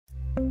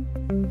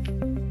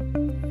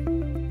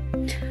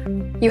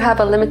You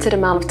have a limited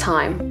amount of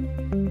time,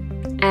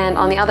 and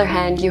on the other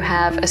hand, you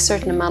have a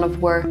certain amount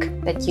of work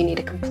that you need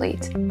to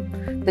complete.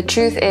 The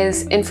truth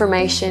is,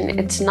 information,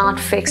 it's not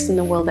fixed in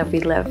the world that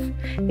we live.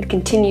 It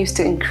continues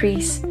to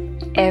increase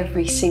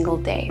every single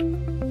day.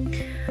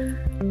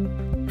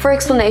 For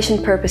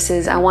explanation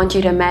purposes, I want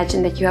you to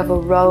imagine that you have a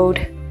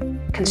road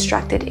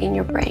constructed in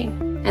your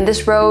brain. And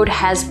this road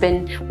has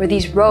been, or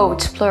these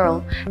roads,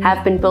 plural,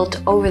 have been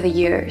built over the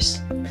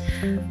years.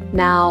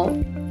 Now,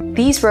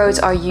 these roads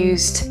are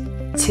used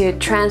to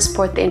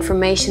transport the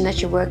information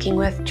that you're working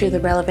with to the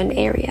relevant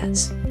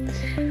areas.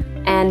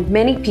 And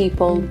many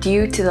people,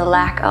 due to the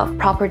lack of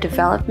proper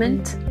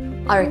development,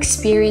 are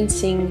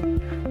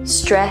experiencing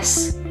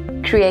stress,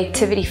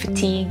 creativity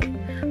fatigue,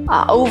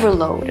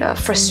 overload,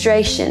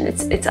 frustration.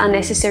 It's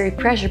unnecessary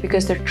pressure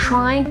because they're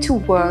trying to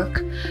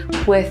work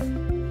with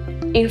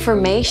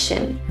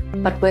information,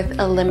 but with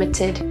a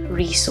limited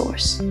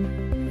resource.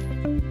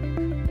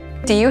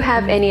 Do you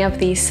have any of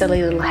these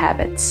silly little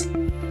habits?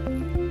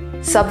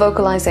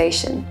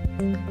 Subvocalization,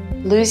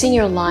 losing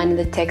your line in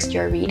the text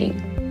you're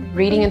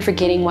reading and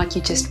forgetting what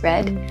you just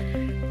read,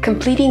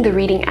 completing the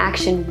reading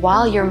action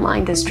while your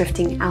mind is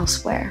drifting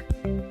elsewhere.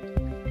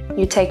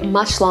 You take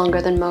much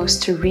longer than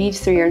most to read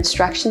through your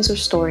instructions or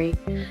story.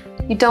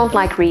 You don't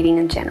like reading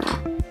in general.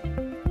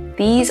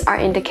 These are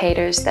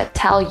indicators that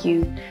tell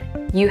you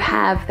you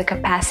have the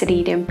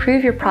capacity to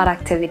improve your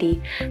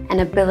productivity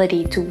and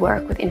ability to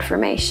work with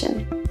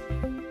information.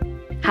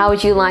 How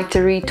would you like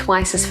to read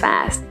twice as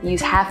fast,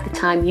 use half the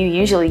time you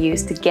usually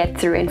use to get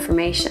through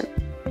information?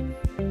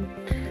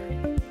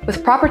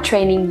 With proper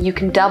training, you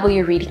can double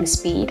your reading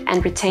speed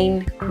and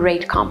retain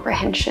great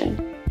comprehension.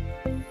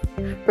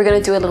 We're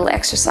going to do a little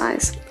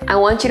exercise. I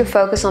want you to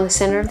focus on the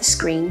center of the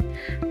screen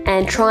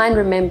and try and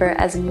remember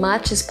as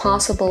much as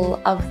possible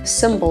of the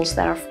symbols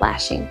that are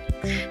flashing.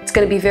 It's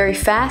going to be very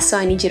fast, so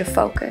I need you to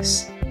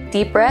focus.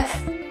 Deep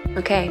breath.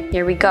 Okay,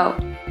 here we go.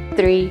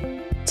 3,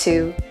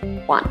 2,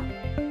 1.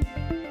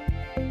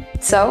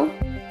 So,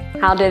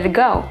 how did it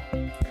go?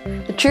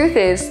 The truth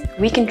is,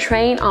 we can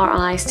train our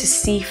eyes to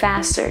see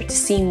faster, to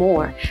see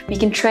more. We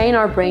can train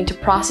our brain to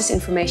process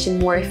information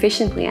more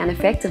efficiently and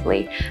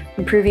effectively,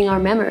 improving our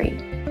memory.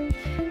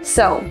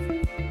 So,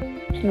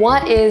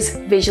 what is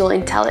visual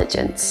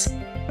intelligence?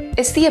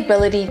 It's the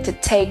ability to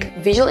take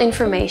visual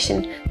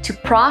information, to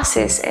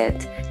process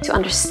it, to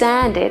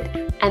understand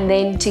it, and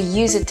then to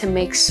use it to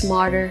make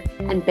smarter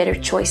and better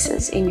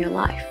choices in your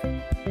life.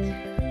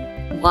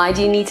 Why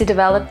do you need to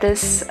develop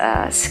this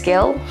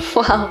skill?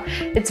 Well,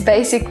 it's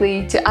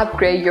basically to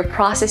upgrade your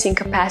processing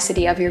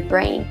capacity of your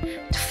brain,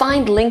 to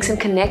find links and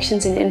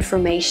connections in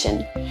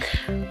information,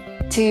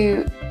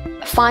 to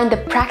find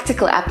the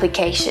practical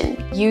application,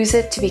 use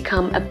it to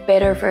become a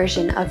better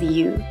version of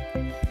you.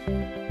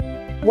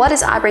 What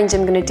is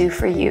eyebraingym going to do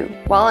for you?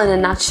 Well, in a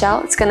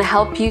nutshell, it's going to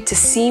help you to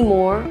see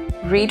more,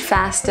 read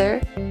faster,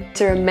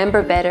 to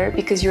remember better.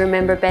 Because you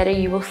remember better,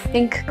 you will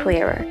think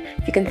clearer.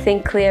 If you can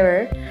think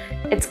clearer,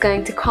 it's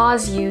going to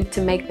cause you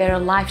to make better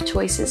life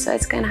choices, so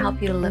it's going to help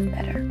you to live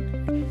better.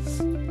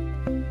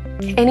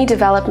 Any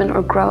development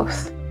or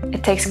growth,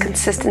 it takes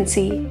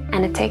consistency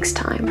and it takes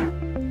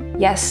time.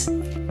 Yes,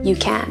 you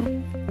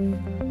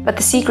can. But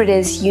the secret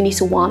is you need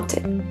to want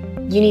it.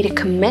 You need to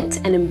commit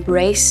and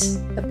embrace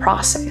the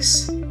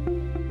process.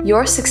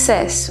 Your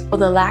success or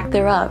the lack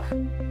thereof,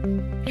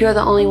 you're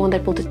the only one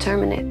that will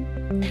determine it.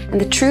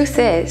 And the truth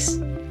is,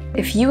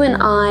 if you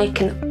and I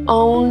can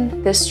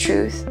own this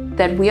truth,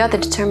 that we are the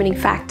determining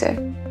factor,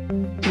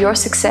 your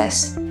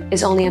success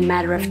is only a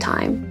matter of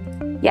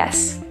time.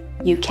 Yes,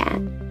 you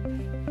can.